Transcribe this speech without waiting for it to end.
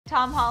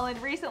Tom Holland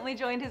recently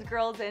joined his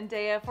girl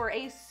Zendaya for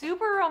a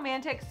super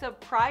romantic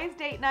surprise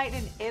date night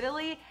in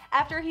Italy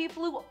after he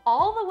flew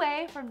all the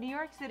way from New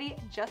York City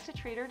just to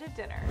treat her to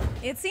dinner.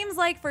 It seems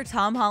like for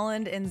Tom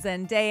Holland and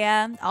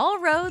Zendaya, all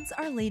roads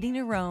are leading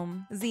to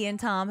Rome. Z and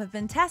Tom have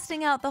been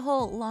testing out the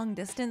whole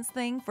long-distance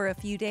thing for a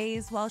few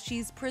days while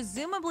she's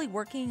presumably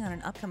working on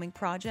an upcoming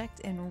project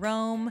in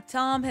Rome.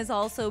 Tom has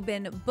also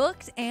been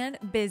booked and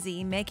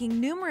busy, making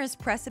numerous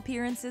press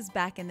appearances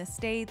back in the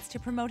States to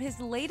promote his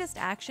latest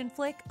action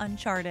flick,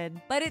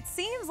 Uncharted. But it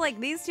seems like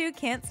these two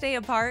can't stay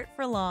apart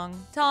for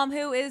long. Tom,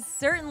 who is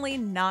certainly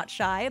not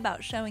shy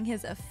about showing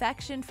his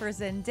affection for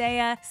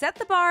Zendaya, set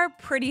the bar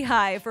pretty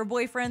high for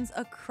boyfriends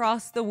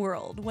across the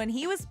world when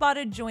he was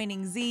spotted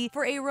joining Z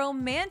for a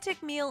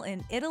romantic meal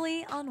in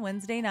Italy on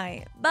Wednesday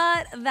night.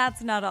 But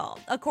that's not all.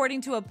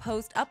 According to a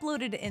post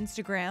uploaded to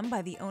Instagram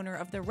by the owner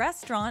of the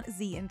restaurant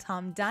Z and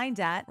Tom dined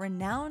at,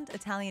 renowned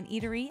Italian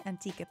eatery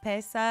Antica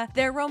Pesa,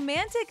 their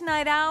romantic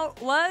night out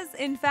was,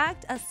 in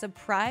fact, a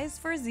surprise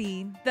for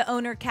Z. The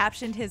owner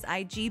captioned his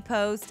IG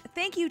post,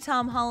 "Thank you,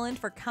 Tom Holland,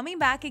 for coming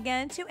back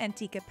again to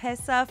Antica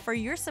Pesa for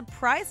your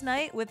surprise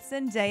night with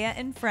Zendaya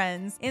and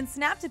friends," and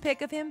snapped a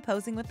pic of him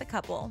posing with the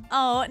couple.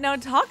 Oh, now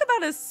talk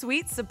about a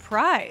sweet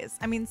surprise.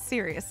 I mean,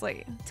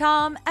 seriously.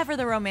 Tom, ever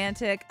the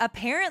romantic,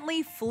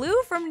 apparently flew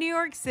from New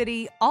York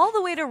City all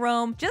the way to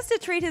Rome just to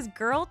treat his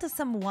girl to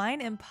some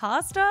wine and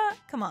pasta?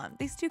 Come on,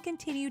 these two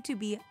continue to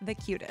be the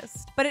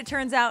cutest. But it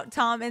turns out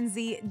Tom and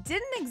Z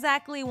didn't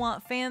exactly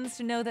want fans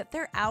to know that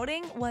their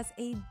outing was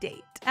a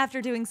date.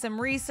 After doing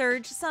some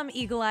research, some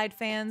eagle-eyed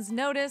fans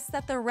noticed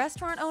that the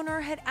restaurant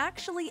owner had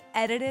actually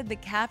edited the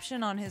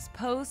caption on his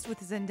post with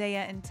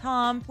Zendaya and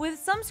Tom, with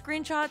some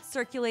screenshots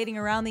circulating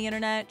around the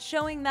internet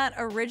showing that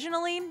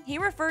originally he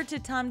referred to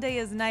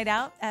Tomdaya's night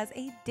out as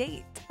a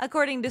date.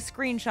 According to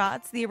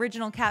screenshots, the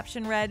original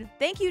caption read,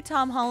 "Thank you,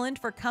 Tom Holland,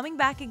 for coming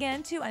back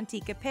again to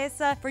Antica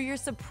Pesa for your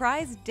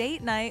surprise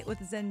date night with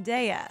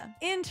Zendaya."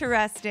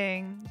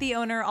 Interesting. The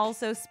owner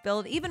also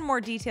spilled even more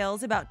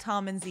details about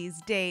Tom and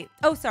Z's date.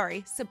 Oh,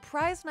 sorry,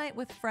 surprise night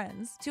with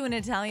friends to an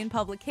Italian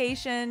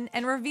publication,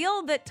 and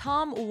revealed that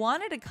Tom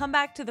wanted to come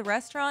back to the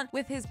restaurant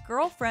with his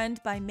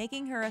girlfriend by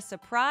making her a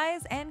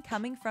surprise and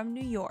coming from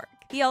New York.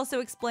 He also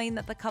explained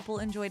that the couple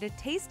enjoyed a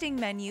tasting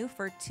menu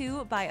for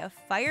two by a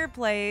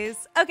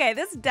fireplace. Okay,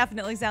 this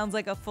definitely sounds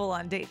like a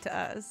full-on date to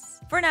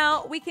us. For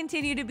now, we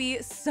continue to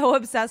be so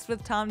obsessed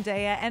with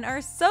Tomdaya and are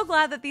so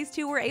glad that these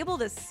two were able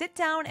to sit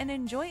down and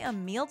enjoy a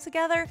meal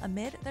together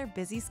amid their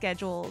busy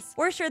schedules.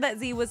 We're sure that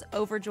Z was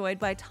overjoyed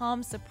by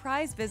Tom's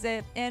surprise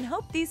visit and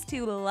hope these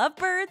two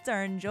lovebirds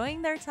are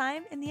enjoying their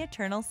time in the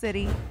Eternal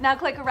City. Now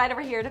click right over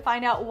here to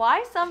find out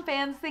why some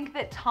fans think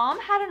that Tom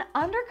had an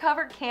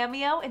undercover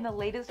cameo in the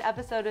latest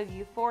episode of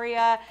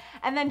Euphoria,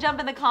 and then jump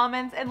in the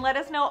comments and let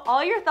us know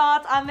all your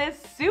thoughts on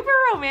this super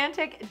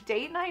romantic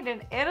date night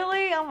in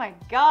Italy. Oh my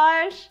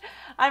gosh.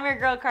 I'm your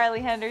girl,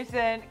 Carly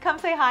Henderson. Come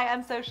say hi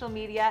on social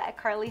media at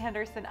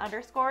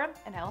CarlyHenderson_,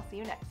 and I will see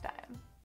you next time.